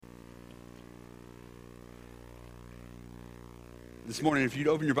this morning, if you'd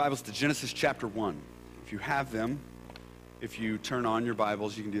open your Bibles to Genesis chapter 1. If you have them, if you turn on your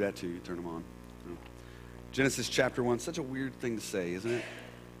Bibles, you can do that too. You turn them on. Genesis chapter 1, such a weird thing to say, isn't it?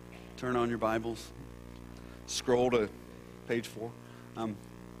 Turn on your Bibles. Scroll to page 4.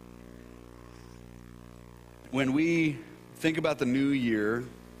 When we think about the new year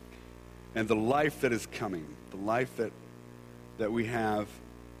and the life that is coming, the life that we have,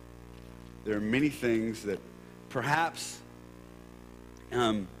 there are many things that perhaps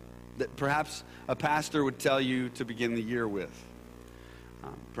a pastor would tell you to begin the year with.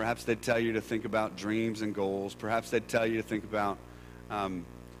 Perhaps they'd tell you to think about dreams and goals. Perhaps they'd tell you to think about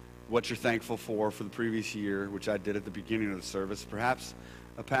what you're thankful for the previous year, which I did at the beginning of the service. Perhaps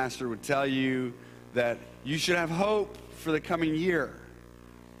a pastor would tell you that you should have hope for the coming year.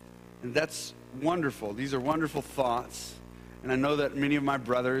 And that's wonderful. These are wonderful thoughts. And I know that many of my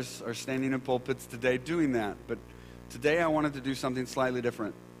brothers are standing in pulpits today doing that. But today I wanted to do something slightly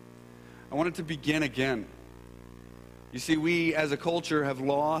different. I wanted to begin again. You see, we as a culture have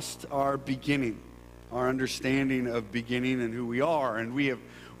lost our beginning, our understanding of beginning and who we are. And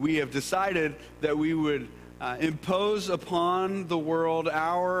we have decided that we would impose upon the world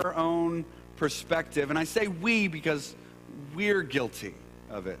our own perspective. And I say we because we're guilty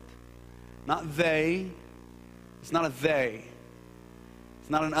of it. Not they. It's not a they. It's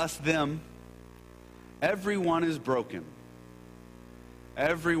not an us, them. Everyone is broken.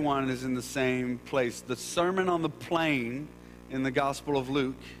 Everyone is in the same place. The Sermon on the Plain in the Gospel of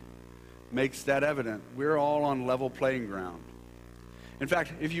Luke makes that evident. We're all on level playing ground. In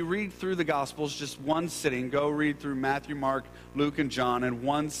fact, if you read through the Gospels, just one sitting, go read through Matthew, Mark, Luke, and John in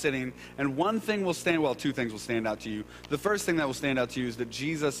one sitting, and two things will stand out to you. The first thing that will stand out to you is that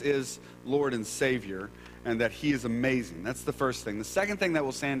Jesus is Lord and Savior, and that he is amazing. That's the first thing. The second thing that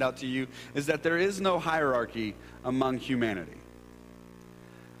will stand out to you is that there is no hierarchy among humanity.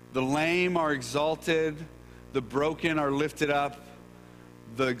 The lame are exalted, the broken are lifted up,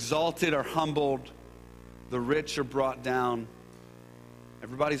 the exalted are humbled, the rich are brought down.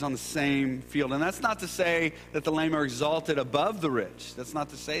 Everybody's on the same field. And that's not to say that the lame are exalted above the rich. That's not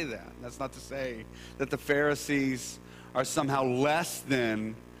to say that. That's not to say that the Pharisees are somehow less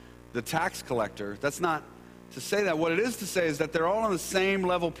than the tax collector. That's not to say that. What it is to say is that they're all on the same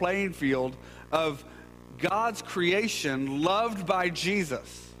level playing field of God's creation loved by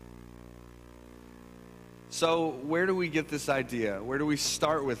Jesus. So where do we get this idea? Where do we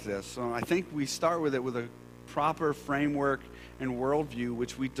start with this? Well, I think we start with it with a proper framework and worldview,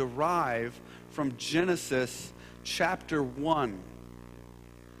 which we derive from Genesis chapter 1.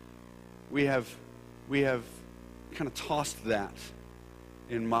 We have kind of tossed that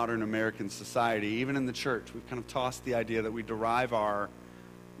in modern American society, even in the church. We've kind of tossed the idea that we derive our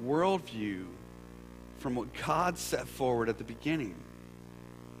worldview from what God set forward at the beginning.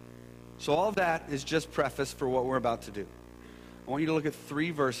 So all of that is just preface for what we're about to do. I want you to look at 3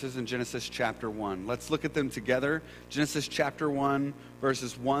 verses in Genesis chapter 1. Let's look at them together. Genesis chapter 1,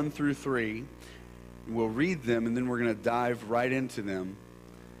 verses 1 through 3. And we'll read them, and then we're going to dive right into them.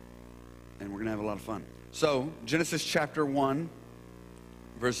 And we're going to have a lot of fun. So, Genesis chapter 1,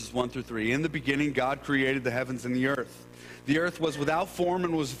 verses 1 through 3. In the beginning, God created the heavens and the earth. The earth was without form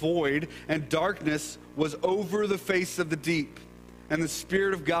and was void, and darkness was over the face of the deep. And the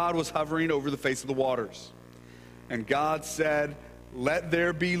Spirit of God was hovering over the face of the waters. And God said, "Let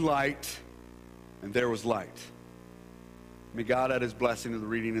there be light," and there was light. May God add his blessing to the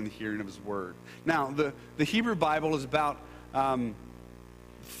reading and the hearing of his word. Now, the Hebrew Bible is about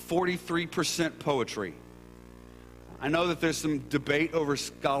 43% poetry. I know that there's some debate over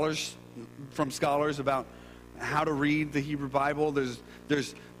scholars about how to read the Hebrew Bible.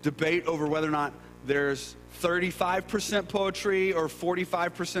 There's debate over whether or not there's 35% poetry or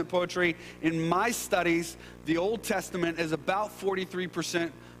 45% poetry. In my studies, the Old Testament is about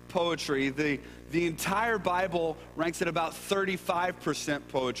 43% poetry. The entire Bible ranks at about 35%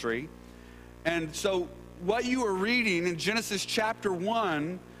 poetry. And so what you are reading in Genesis chapter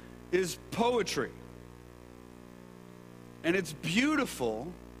 1 is poetry. And it's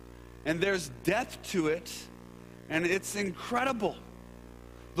beautiful, and there's depth to it, and it's incredible.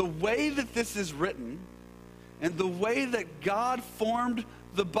 The way that this is written and the way that God formed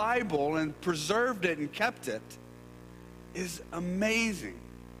the Bible and preserved it and kept it is amazing.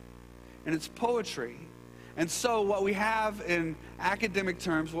 And it's poetry. And so what we have in academic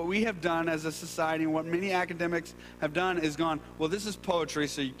terms, what we have done as a society and what many academics have done is gone, well, this is poetry,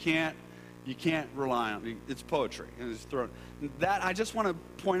 so you can't rely on it. It's poetry. And it's thrown. That I just want to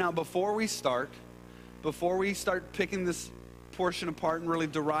point out before we start picking this portion apart and really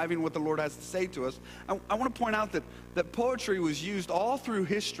deriving what the Lord has to say to us, I want to point out that poetry was used all through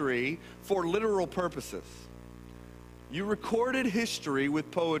history for literal purposes. You recorded history with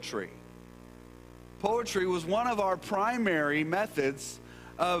poetry. Poetry was one of our primary methods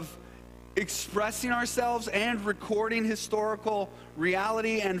of expressing ourselves and recording historical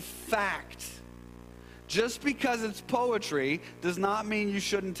reality and fact. Just because it's poetry does not mean you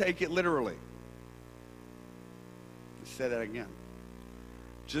shouldn't take it literally. Let's say that again.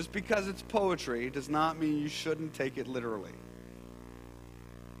 Just because it's poetry does not mean you shouldn't take it literally.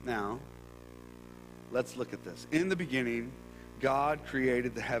 Now, let's look at this. In the beginning, God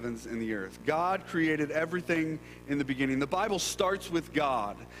created the heavens and the earth. God created everything in the beginning. The Bible starts with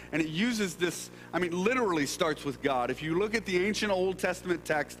God, and it uses this, literally starts with God. If you look at the ancient Old Testament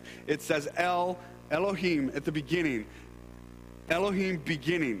text, it says Elohim at the beginning. Elohim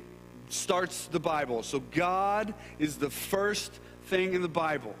beginning starts the Bible. So God is the first thing in the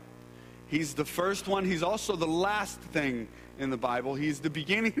Bible. He's the first one. He's also the last thing in the Bible. He's the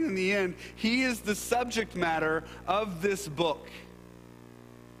beginning and the end. He is the subject matter of this book.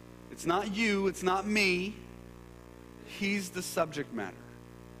 It's not you. It's not me. He's the subject matter.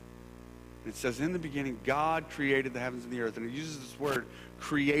 It says, in the beginning, God created the heavens and the earth. And it uses this word,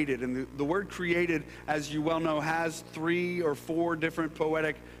 created. And the word created, as you well know, has 3 or 4 different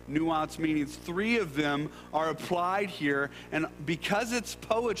poetic nuance meanings. 3 of them are applied here. And because it's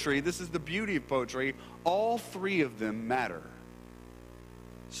poetry, this is the beauty of poetry, all 3 of them matter.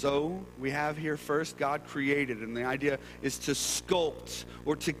 So we have here first, God created. And the idea is to sculpt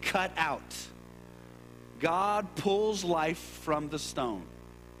or to cut out. God pulls life from the stone.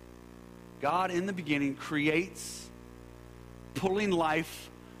 God, in the beginning, creates, pulling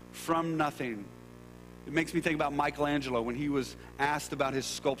life from nothing. It makes me think about Michelangelo when he was asked about his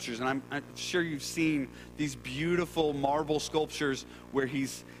sculptures. And I'm sure you've seen these beautiful marble sculptures where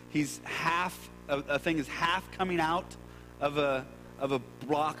he's half, a thing is half coming out of a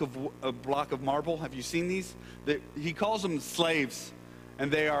block of marble. Have you seen these? He calls them slaves.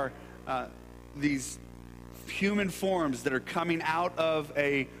 And they are these human forms that are coming out of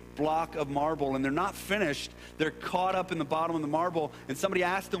a block of marble, and they're not finished. They're caught up in the bottom of the marble, and somebody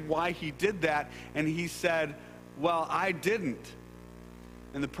asked him why he did that, and he said, well, I didn't.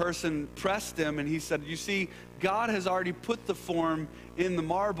 And the person pressed him, and he said, you see, God has already put the form in the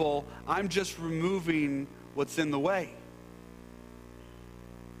marble. I'm just removing what's in the way.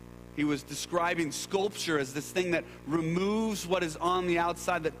 He was describing sculpture as this thing that removes what is on the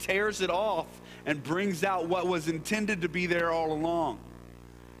outside, that tears it off and brings out what was intended to be there all along.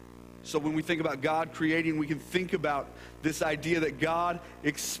 So when we think about God creating, we can think about this idea that God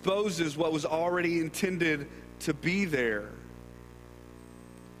exposes what was already intended to be there.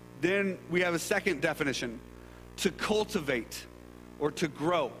 Then we have a second definition, to cultivate or to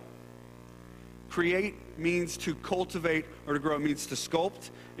grow. Create means to cultivate or to grow. It means to sculpt.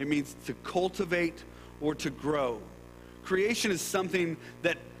 It means to cultivate or to grow. Creation is something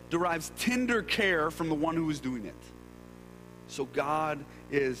that derives tender care from the one who is doing it. So God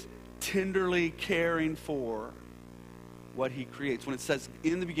is tenderly caring for what he creates. When it says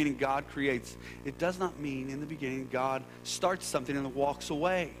in the beginning God creates, it does not mean in the beginning God starts something and then walks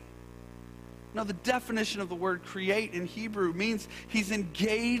away. No, the definition of the word create in Hebrew means he's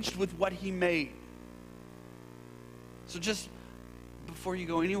engaged with what he made. So just before you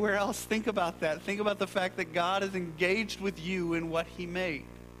go anywhere else, think about that. Think about the fact that God is engaged with you in what he made.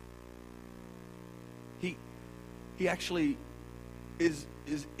 He actually is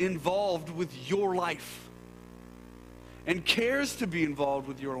involved with your life and cares to be involved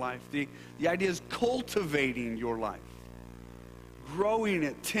with your life. The idea is cultivating your life, growing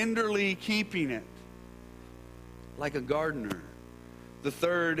it, tenderly keeping it, like a gardener. The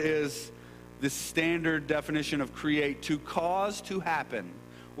third is the standard definition of create, to cause to happen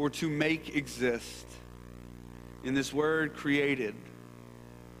or to make exist. In this word created,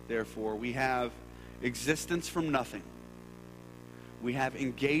 therefore, we have existence from nothing. We have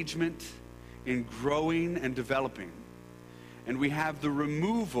engagement in growing and developing. And we have the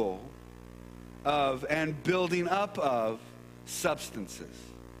removal of and building up of substances.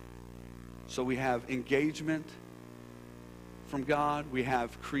 So we have engagement from God, we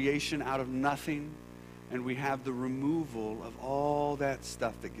have creation out of nothing, and we have the removal of all that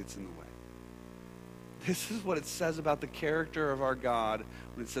stuff that gets in the way. This is what it says about the character of our God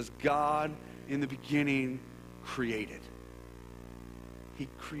when it says God in the beginning created. He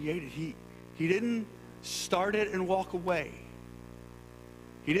created. He didn't start it and walk away.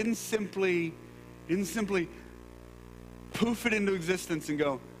 He didn't simply poof it into existence and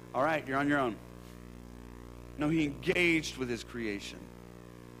go, all right, you're on your own. No, he engaged with his creation.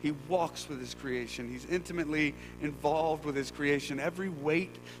 He walks with his creation. He's intimately involved with his creation. Every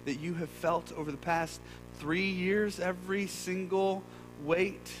weight that you have felt over the past 3 years, every single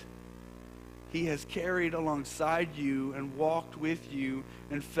weight, he has carried alongside you and walked with you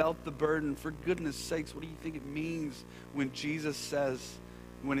and felt the burden. For goodness sakes, what do you think it means when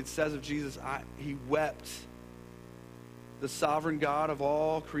it says of Jesus, he wept? The sovereign God of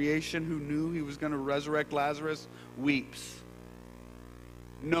all creation, who knew he was going to resurrect Lazarus, weeps.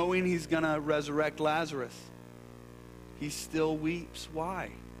 Knowing he's going to resurrect Lazarus, he still weeps. Why?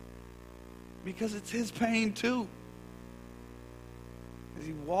 Because it's his pain too. As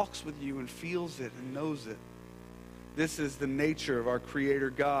he walks with you and feels it and knows it. This is the nature of our Creator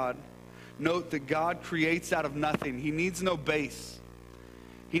God. Note that God creates out of nothing. He needs no base.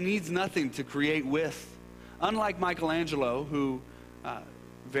 He needs nothing to create with. Unlike Michelangelo, who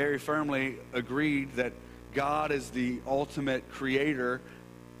very firmly agreed that God is the ultimate creator,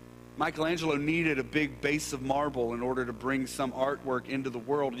 Michelangelo needed a big base of marble in order to bring some artwork into the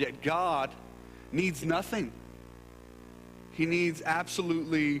world. Yet God needs nothing. He needs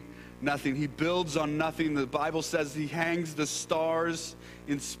absolutely nothing. He builds on nothing. The Bible says he hangs the stars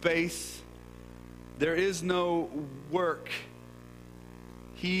in space. There is no work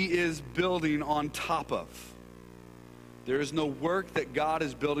he is building on top of. There is no work that God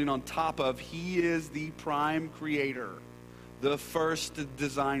is building on top of. He is the prime creator, the first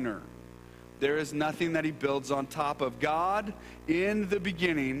designer. There is nothing that he builds on top of. God, in the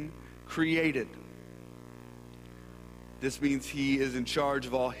beginning, created. This means he is in charge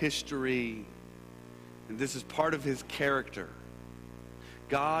of all history. And this is part of his character.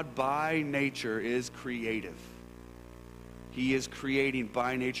 God, by nature, is creative. He is creating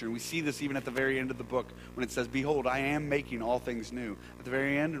by nature. And we see this even at the very end of the book when it says, behold, I am making all things new. At the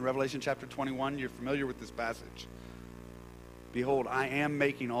very end, in Revelation chapter 21, you're familiar with this passage. Behold, I am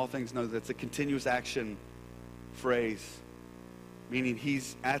making all things new. That's a continuous action phrase, meaning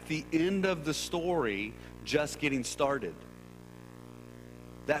he's at the end of the story just getting started.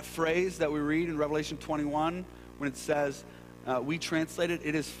 That phrase that we read in Revelation 21, when it says, we translate it,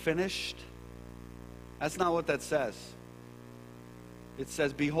 it is finished. That's not what that says. It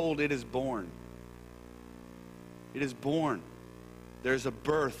says, behold, it is born. It is born. There's a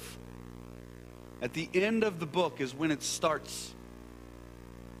birth. At the end of the book is when it starts.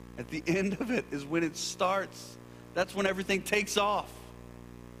 At the end of it is when it starts. That's when everything takes off.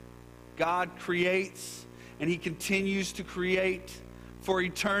 God creates, and he continues to create for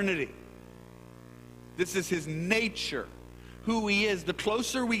eternity. This is his nature, who he is. The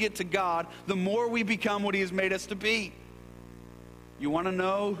closer we get to God, the more we become what he has made us to be. You want to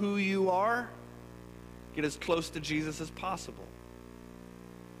know who you are? Get as close to Jesus as possible.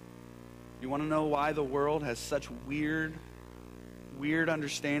 You want to know why the world has such weird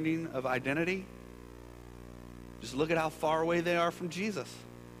understanding of identity? Just look at how far away they are from Jesus.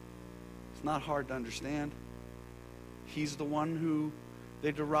 It's not hard to understand. He's the one who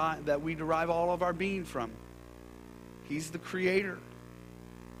we derive all of our being from. He's the creator.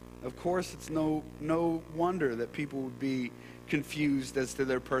 Of course, it's no wonder that people would be confused as to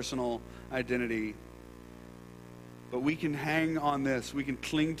their personal identity. But we can hang on this. We can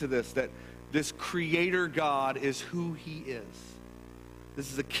cling to this, that this creator God is who he is.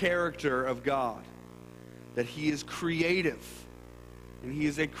 This is a character of God, that he is creative, and he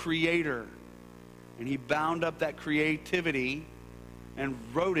is a creator. And he bound up that creativity and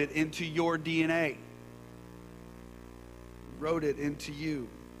wrote it into your DNA. Wrote it into you.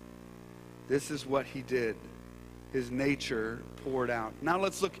 This is what he did. His nature poured out. Now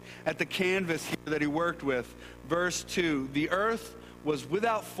let's look at the canvas here that he worked with. Verse 2, the earth was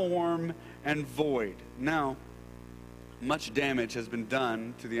without form and void. Now, much damage has been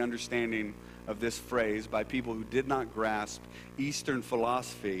done to the understanding of this phrase by people who did not grasp Eastern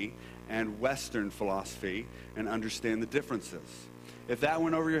philosophy and Western philosophy and understand the differences. If that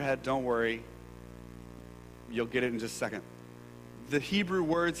went over your head, don't worry. You'll get it in just a second. The Hebrew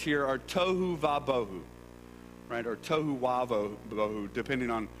words here are tohu vabohu, right? Or tohu wavohu,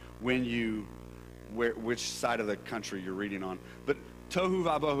 depending on which side of the country you're reading on. But tohu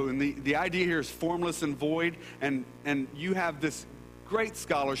vabohu, and the idea here is formless and void, and you have this great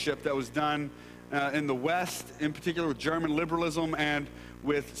scholarship that was done in the West, in particular with German liberalism and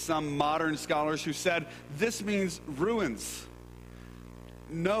with some modern scholars who said this means ruins.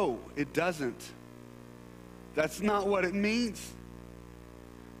 No, it doesn't. That's not what it means.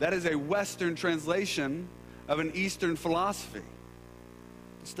 That is a Western translation of an Eastern philosophy.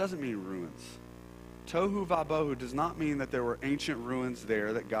 This doesn't mean ruins. Tohu vabohu does not mean that there were ancient ruins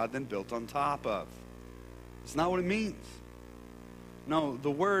there that God then built on top of. It's not what it means. No,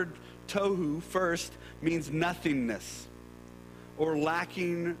 the word tohu first means nothingness or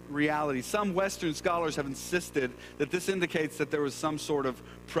lacking reality. Some Western scholars have insisted that this indicates that there was some sort of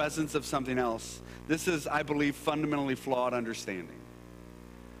presence of something else. This is, I believe, fundamentally flawed understanding.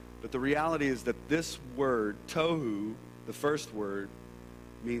 But the reality is that this word, tohu, the first word,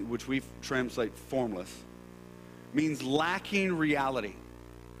 which we translate formless, means lacking reality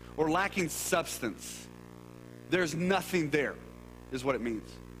or lacking substance. There's nothing there, is what it means.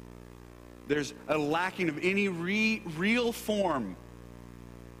 There's a lacking of any real form.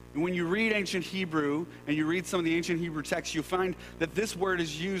 And when you read ancient Hebrew and you read some of the ancient Hebrew texts, you'll find that this word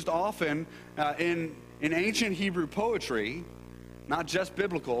is used often in ancient Hebrew poetry, not just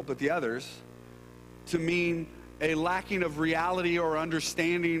biblical, but the others, to mean a lacking of reality or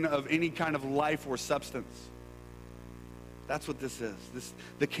understanding of any kind of life or substance. That's what this is.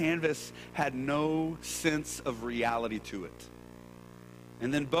 The canvas had no sense of reality to it.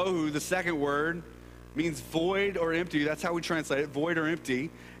 And then bohu, the second word, means void or empty. That's how we translate it, void or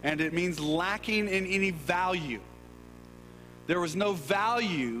empty. And it means lacking in any value. There was no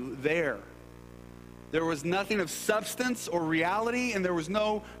value there. There was nothing of substance or reality, and there was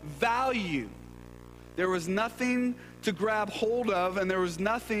no value. There was nothing to grab hold of, and there was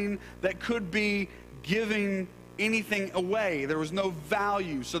nothing that could be giving anything away. There was no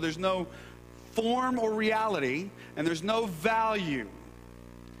value. So there's no form or reality, and there's no value.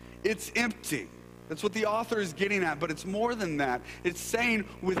 It's empty. That's what the author is getting at, but it's more than that. It's saying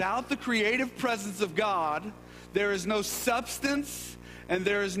without the creative presence of God, there is no substance and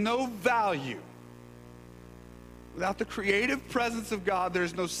there is no value. Without the creative presence of God, there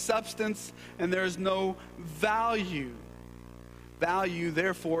is no substance and there is no value. Value,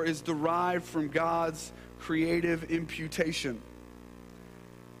 therefore, is derived from God's creative imputation.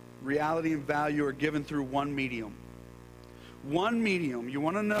 Reality and value are given through one medium. One medium. You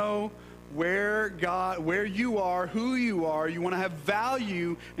want to know where you are, who you are. You want to have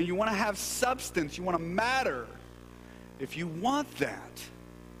value and you want to have substance. You want to matter. If you want that,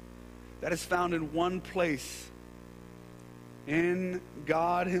 that is found in one place, in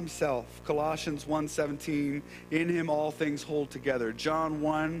God himself. Colossians 1:17, in him all things hold together. John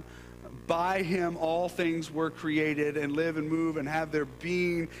 1, by him all things were created and live and move and have their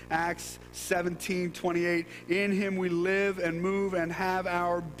being. Acts 17:28, in him we live and move and have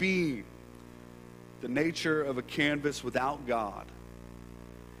our being. The nature of a canvas without God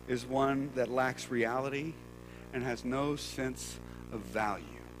is one that lacks reality and has no sense of value.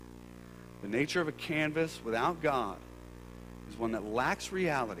 The nature of a canvas without God is one that lacks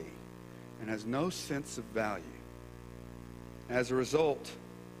reality and has no sense of value. As a result,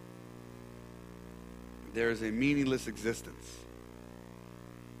 there is a meaningless existence.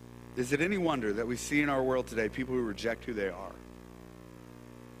 Is it any wonder that we see in our world today people who reject who they are?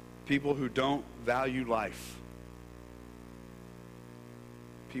 People who don't value life.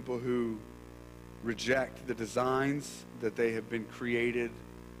 People who reject the designs that they have been created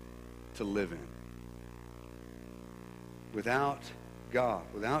to live in. Without God,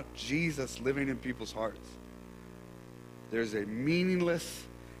 without Jesus living in people's hearts, there's a meaningless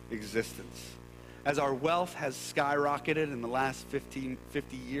existence. As our wealth has skyrocketed in the last 50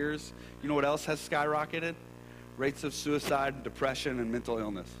 years, you know what else has skyrocketed? Rates of suicide, depression, and mental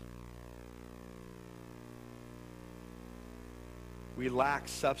illness. We lack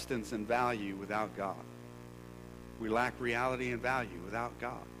substance and value without God. We lack reality and value without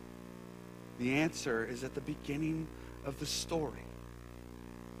God. The answer is at the beginning of the story.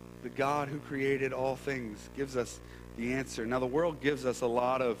 The God who created all things gives us the answer. Now, the world gives us a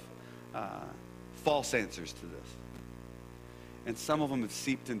lot of false answers to this. And some of them have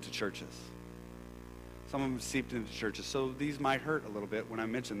seeped into churches. Some of them have seeped into churches. So these might hurt a little bit when I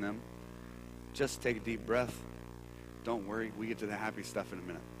mention them. Just take a deep breath. Don't worry, we get to the happy stuff in a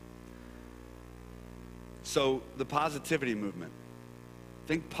minute. So, the positivity movement.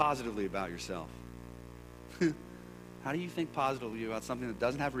 Think positively about yourself. How do you think positively about something that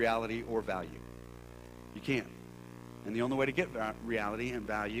doesn't have reality or value? You can't. And the only way to get reality and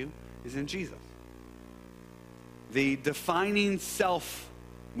value is in Jesus. The defining self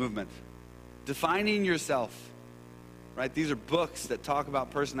movement. Defining yourself. Right? These are books that talk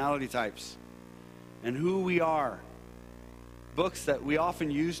about personality types and who we are. Books that we often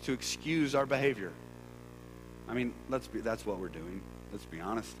use to excuse our behavior. I mean, that's what we're doing. Let's be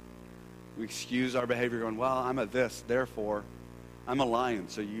honest. We excuse our behavior going, well, I'm a this, therefore I'm a lion,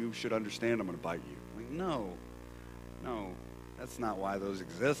 so you should understand I'm going to bite you. Like, no, that's not why those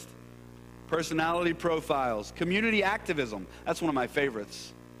exist. Personality profiles, community activism. That's one of my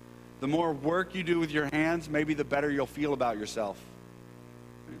favorites. The more work you do with your hands, maybe the better you'll feel about yourself.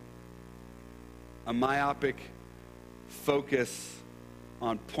 A myopic focus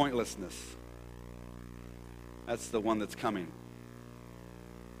on pointlessness. That's the one that's coming.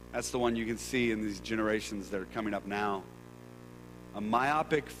 That's the one you can see in these generations that are coming up now. A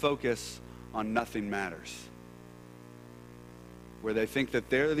myopic focus on nothing matters. Where they think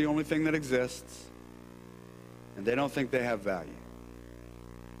that they're the only thing that exists, and they don't think they have value.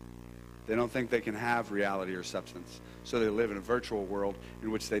 They don't think they can have reality or substance. So they live in a virtual world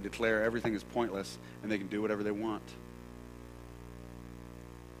in which they declare everything is pointless and they can do whatever they want.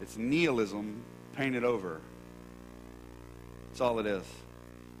 It's nihilism painted over. That's all it is.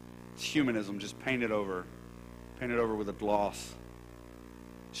 It's humanism just painted over with a gloss.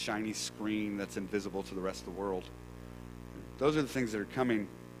 Shiny screen that's invisible to the rest of the world. Those are the things that are coming.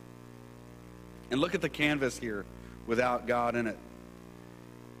 And look at the canvas here without God in it.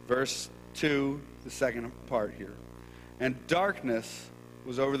 Verse 2, the second part here. And darkness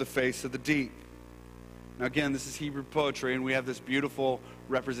was over the face of the deep. Now again, this is Hebrew poetry, and we have this beautiful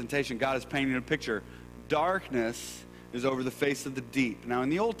representation. God is painting a picture. Darkness is over the face of the deep. Now in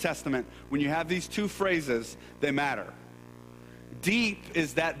the Old Testament, when you have these two phrases, they matter. Deep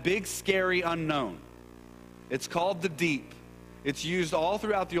is that big, scary unknown. It's called the deep. It's used all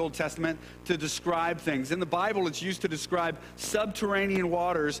throughout the Old Testament to describe things. In the Bible, it's used to describe subterranean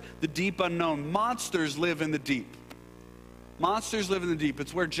waters, the deep unknown. Monsters live in the deep. Monsters live in the deep.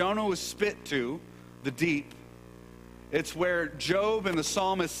 It's where Jonah was spit to, the deep. It's where Job and the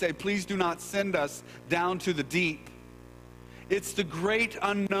psalmist say, please do not send us down to the deep. It's the great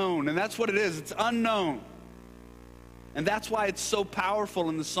unknown, and that's what it is. It's unknown. And that's why it's so powerful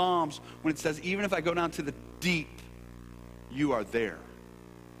in the Psalms when it says, even if I go down to the deep, you are there.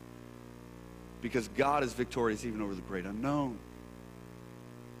 Because God is victorious even over the great unknown.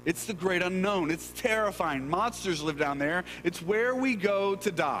 It's the great unknown. It's terrifying. Monsters live down there. It's where we go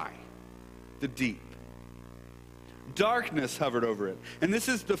to die. The deep. Darkness hovered over it. And this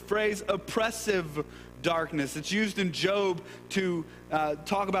is the phrase oppressive darkness. It's used in Job to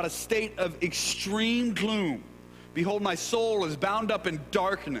talk about a state of extreme gloom. Behold, my soul is bound up in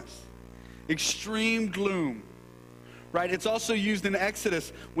darkness. Extreme gloom. Right? It's also used in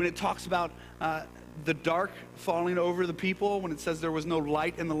Exodus when it talks about the dark falling over the people, when it says there was no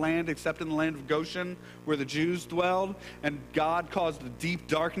light in the land except in the land of Goshen where the Jews dwelled, and God caused the deep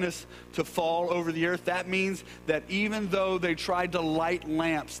darkness to fall over the earth. That means that even though they tried to light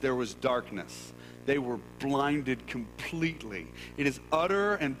lamps, there was darkness. They were blinded completely. It is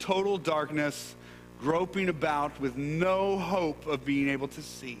utter and total darkness, groping about with no hope of being able to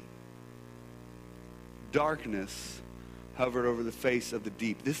see. Darkness hovered over the face of the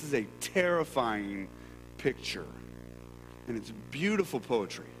deep. This is a terrifying picture, and it's beautiful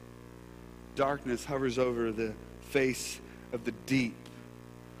poetry. Darkness hovers over the face of the deep.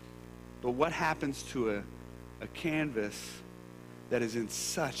 But what happens to a canvas that is in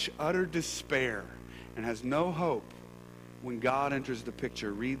such utter despair and has no hope when God enters the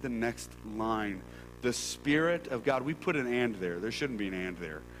picture? Read the next line. The Spirit of God. We put an and there. There shouldn't be an and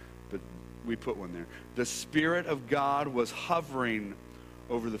there, but we put one there. The Spirit of God was hovering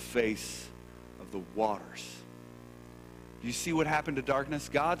over the face of the waters. Do you see what happened to darkness?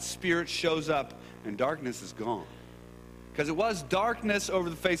 God's Spirit shows up and darkness is gone. Because it was darkness over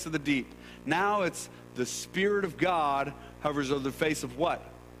the face of the deep. Now it's the Spirit of God hovers over the face of what?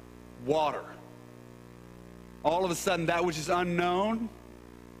 Water. All of a sudden, that which is unknown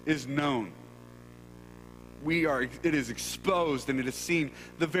is known. It is exposed and it is seen.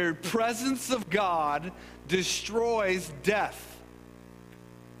 The very presence of God destroys death.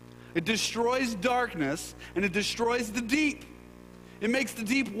 It destroys darkness and it destroys the deep. It makes the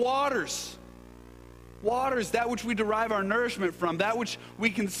deep waters. Waters, that which we derive our nourishment from, that which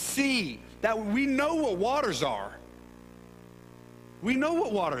we can see, that we know what waters are. We know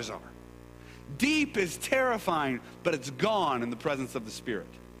what waters are. Deep is terrifying, but it's gone in the presence of the Spirit.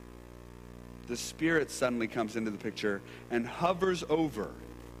 The Spirit suddenly comes into the picture and hovers over,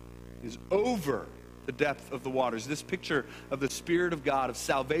 is over the depth of the waters. This picture of the Spirit of God, of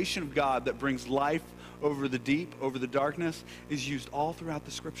salvation of God that brings life over the deep, over the darkness, is used all throughout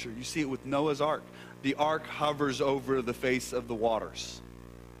the Scripture. You see it with Noah's Ark. The ark hovers over the face of the waters.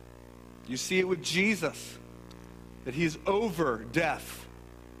 You see it with Jesus, that he is over death.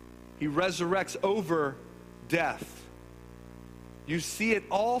 He resurrects over death. You see it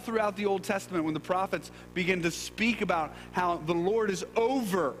all throughout the Old Testament when the prophets begin to speak about how the Lord is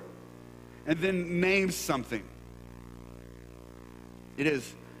over and then names something. It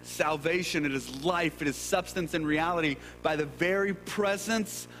is salvation, it is life, it is substance and reality by the very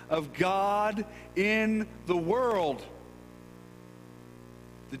presence of God in the world.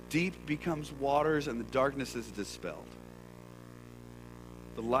 The deep becomes waters and the darkness is dispelled.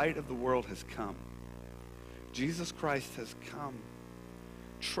 The light of the world has come. Jesus Christ has come.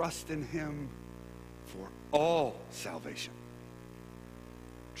 Trust in him for all salvation.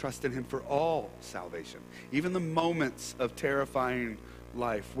 Trust in him for all salvation. Even the moments of terrifying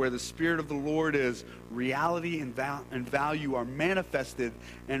life where the Spirit of the Lord is, reality and value are manifested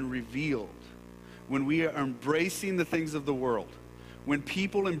and revealed. When we are embracing the things of the world, when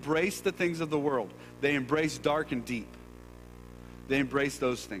people embrace the things of the world, they embrace dark and deep. They embrace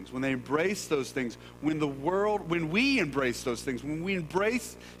those things. When they embrace those things, when we embrace those things, when we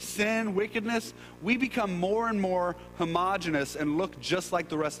embrace sin, wickedness, we become more and more homogenous and look just like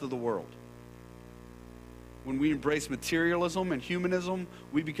the rest of the world. When we embrace materialism and humanism,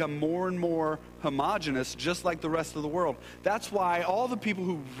 we become more and more homogenous, just like the rest of the world. That's why all the people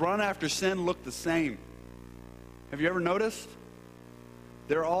who run after sin look the same. Have you ever noticed?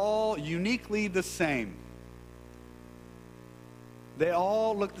 They're all uniquely the same. They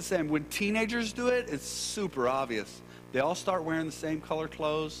all look the same. When teenagers do it, it's super obvious. They all start wearing the same color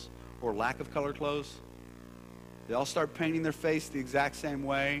clothes or lack of color clothes. They all start painting their face the exact same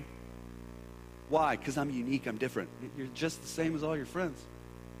way. Why? Because I'm unique, I'm different. You're just the same as all your friends.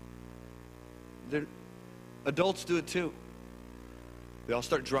 Adults do it too. They all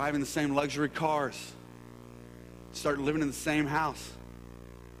start driving the same luxury cars. Start living in the same house.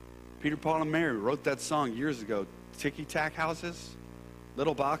 Peter, Paul, and Mary wrote that song years ago. Ticky-tack houses,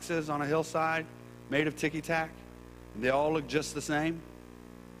 little boxes on a hillside made of ticky-tack. And they all look just the same.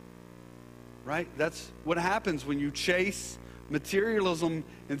 Right? That's what happens when you chase materialism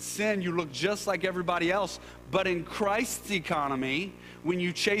and sin. You look just like everybody else. But in Christ's economy, when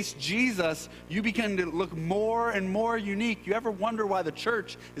you chase Jesus, you begin to look more and more unique. You ever wonder why the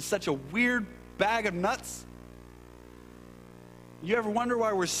church is such a weird bag of nuts? You ever wonder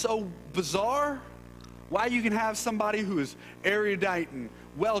why we're so bizarre? Why you can have somebody who is erudite and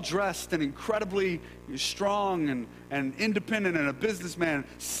well-dressed and incredibly strong and independent and a businessman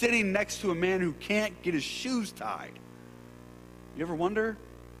sitting next to a man who can't get his shoes tied. You ever wonder?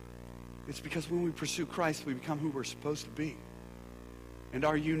 It's because when we pursue Christ, we become who we're supposed to be. And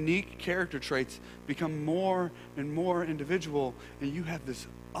our unique character traits become more and more individual, and you have this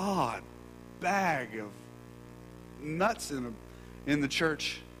odd bag of nuts in the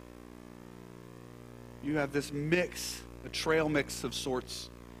church. You have this mix, a trail mix of sorts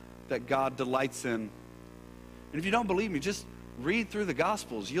that God delights in. And if you don't believe me, just read through the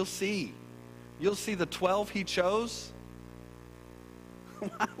Gospels. You'll see. You'll see the 12 he chose.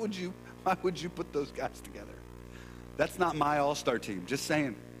 Why would you put those guys together? That's not my all-star team. Just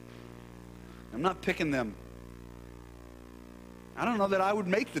saying. I'm not picking them. I don't know that I would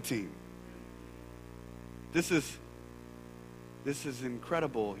make the team. This is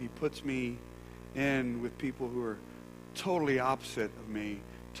incredible. He puts me in with people who are totally opposite of me,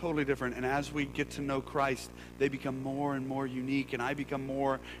 totally different. And as we get to know Christ, they become more and more unique, and I become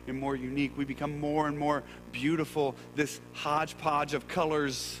more and more unique. We become more and more beautiful, this hodgepodge of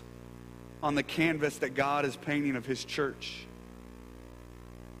colors on the canvas that God is painting of his church.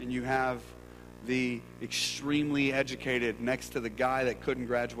 And you have the extremely educated next to the guy that couldn't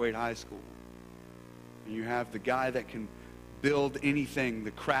graduate high school. And you have the guy that can build anything,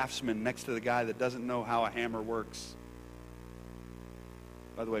 the craftsman, next to the guy that doesn't know how a hammer works.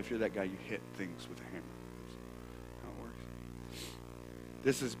 By the way, if you're that guy, you hit things with a hammer. That's how it works.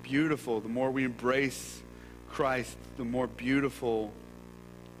 This is beautiful. The more we embrace Christ, the more beautiful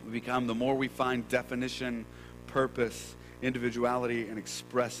we become, the more we find definition, purpose, individuality, and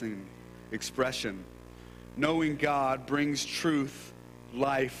expression. Knowing God brings truth,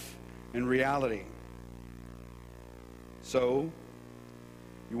 life, and reality. So,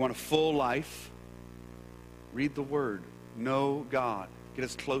 you want a full life? Read the Word. Know God. Get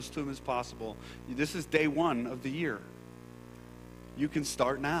as close to him as possible. This is day 1 of the year. You can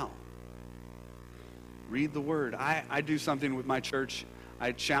start now. Read the Word. I do something with my church.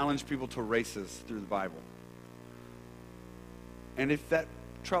 I challenge people to races through the Bible. And if that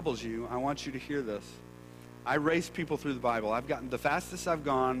troubles you, I want you to hear this. I race people through the Bible. The fastest I've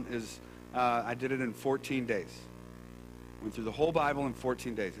gone is, I did it in 14 days. Went through the whole Bible in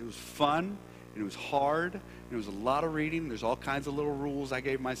 14 days. It was fun, and it was hard, and it was a lot of reading. There's all kinds of little rules I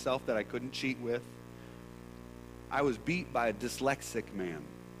gave myself that I couldn't cheat with. I was beat by a dyslexic man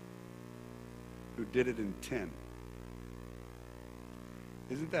who did it in 10.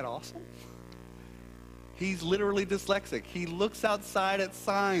 Isn't that awesome? He's literally dyslexic. He looks outside at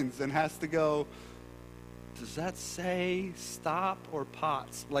signs and has to go, does that say stop or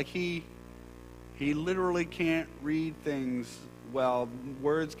pots? Like he literally can't read things well.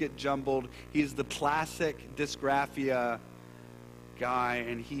 Words get jumbled. He's the classic dysgraphia guy,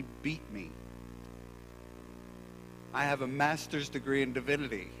 and he beat me. I have a master's degree in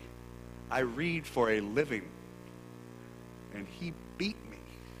divinity. I read for a living. And he beat me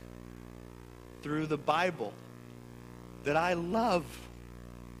through the Bible that I love.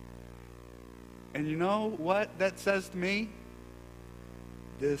 And you know what that says to me?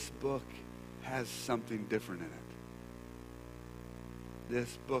 This book has something different in it.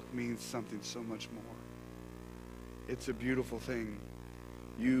 This book means something so much more. It's a beautiful thing.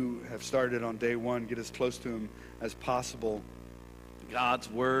 You have started on day one. Get as close to him as possible.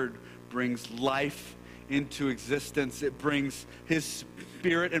 God's word brings life into existence. It brings his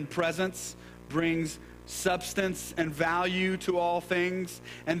spirit and presence, brings substance and value to all things.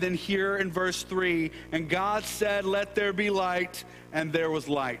 And then here in verse 3, and God said, let there be light, and there was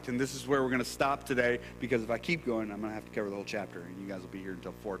light. And this is where we're going to stop today, because if I keep going, I'm going to have to cover the whole chapter, and you guys will be here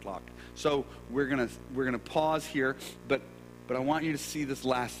until 4 o'clock. So we're going to pause here, but I want you to see this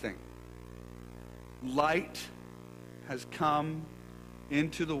last thing. Light has come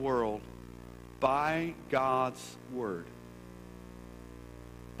into the world by God's word.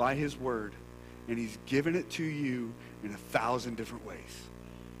 By his word. And he's given it to you in 1,000 different ways.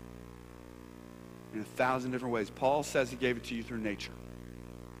 In 1,000 different ways. Paul says he gave it to you through nature.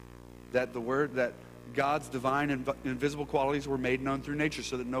 That the word, that God's divine and invisible qualities were made known through nature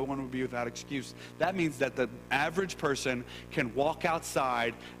so that no one would be without excuse. That means that the average person can walk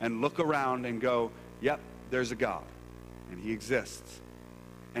outside and look around and go, yep, there's a God. And he exists.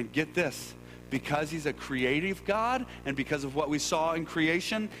 And get this, because he's a creative God and because of what we saw in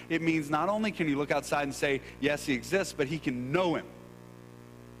creation, it means not only can you look outside and say, yes, he exists, but he can know him.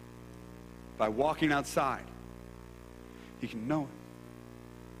 By walking outside, he can know him.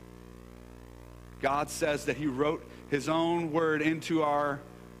 God says that he wrote his own word into our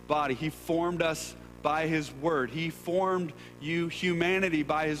body. He formed us by his word. He formed you, humanity,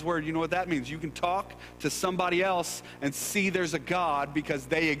 by his word. You know what that means? You can talk to somebody else and see there's a God because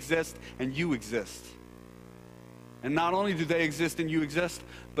they exist and you exist. And not only do they exist and you exist,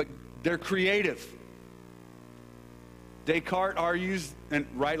 but they're creative. Descartes argues, and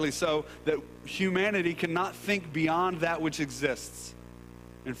rightly so, that humanity cannot think beyond that which exists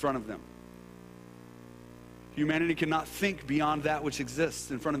in front of them. Humanity cannot think beyond that which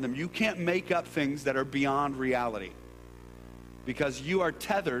exists in front of them. You can't make up things that are beyond reality because you are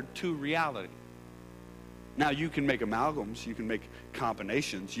tethered to reality. Now, you can make amalgams, you can make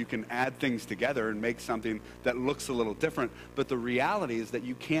combinations, you can add things together and make something that looks a little different, but the reality is that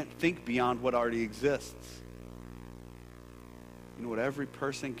you can't think beyond what already exists. You know what every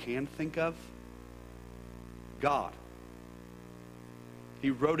person can think of? God. He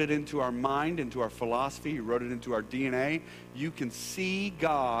wrote it into our mind, into our philosophy. He wrote it into our DNA. You can see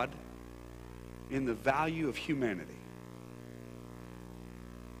God in the value of humanity.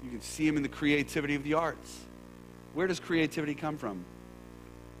 You can see him in the creativity of the arts. Where does creativity come from?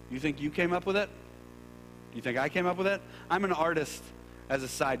 You think you came up with it? You think I came up with it? I'm an artist as a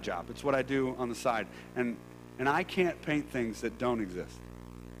side job. It's what I do on the side. And I can't paint things that don't exist.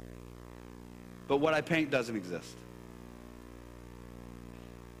 But what I paint doesn't exist.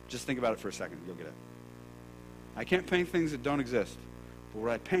 Just think about it for a second. You'll get it. I can't paint things that don't exist. But what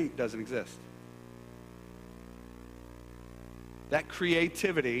I paint doesn't exist. That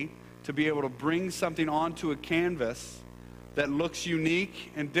creativity to be able to bring something onto a canvas that looks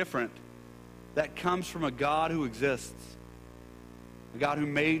unique and different, that comes from a God who exists. A God who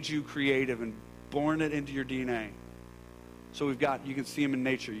made you creative and born it into your DNA. So you can see him in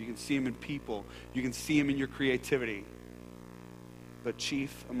nature. You can see him in people. You can see him in your creativity. But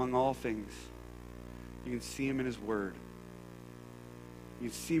chief among all things, you can see him in his word. You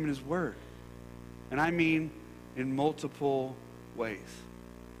can see him in his word. And I mean in multiple ways.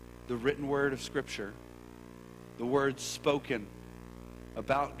 The written word of Scripture, the words spoken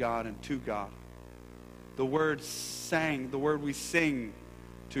about God and to God, the word sang, the word we sing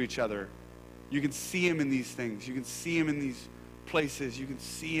to each other. You can see him in these things. You can see him in these places. You can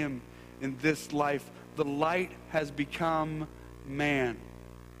see him in this life. The light has become man.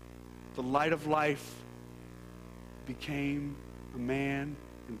 The light of life became a man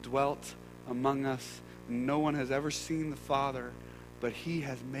and dwelt among us. No one has ever seen the Father, but he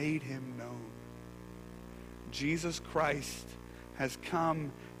has made him known. Jesus Christ has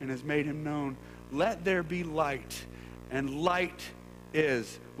come and has made him known. Let there be light, and light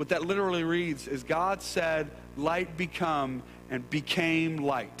is, what that literally reads is God said, light become, and became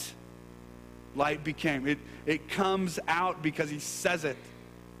light. Light became. It comes out because he says it.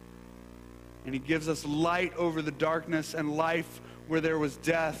 And he gives us light over the darkness and life where there was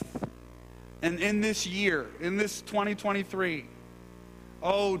death. And in this year, in this 2023,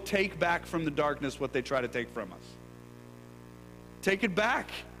 oh, take back from the darkness what they try to take from us. Take it back.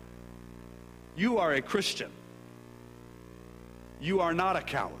 You are a Christian. You are not a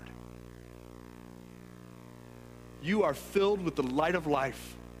coward. You are filled with the light of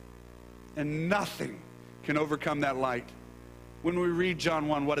life, and nothing can overcome that light. When we read John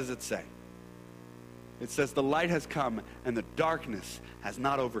 1, what does it say? It says, the light has come, and the darkness has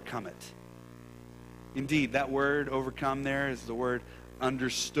not overcome it. Indeed, that word overcome there is the word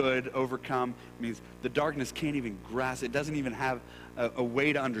understood. Overcome means the darkness can't even grasp. It doesn't even have a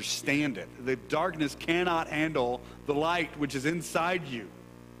way to understand it. The darkness cannot handle the light which is inside you.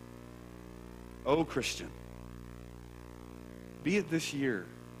 Oh, Christian, be it this year.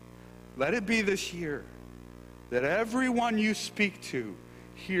 Let it be this year that everyone you speak to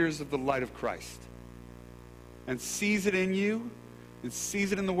hears of the light of Christ and sees it in you and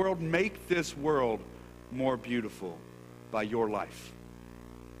sees it in the world. Make this world more beautiful by your life.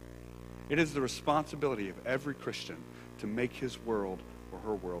 It is the responsibility of every Christian to make his world or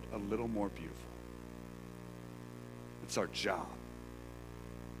her world a little more beautiful. It's our job.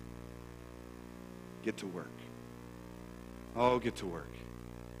 Get to work. Oh, get to work.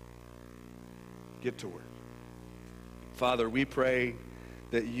 Get to work. Father, we pray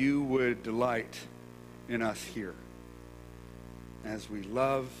that you would delight in us here as we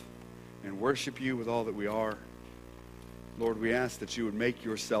love and worship you with all that we are. Lord, we ask that you would make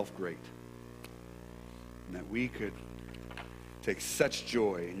yourself great and that we could take such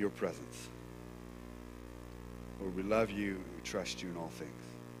joy in your presence. Lord, we love you and we trust you in all things.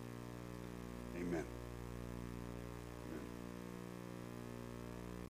 Amen.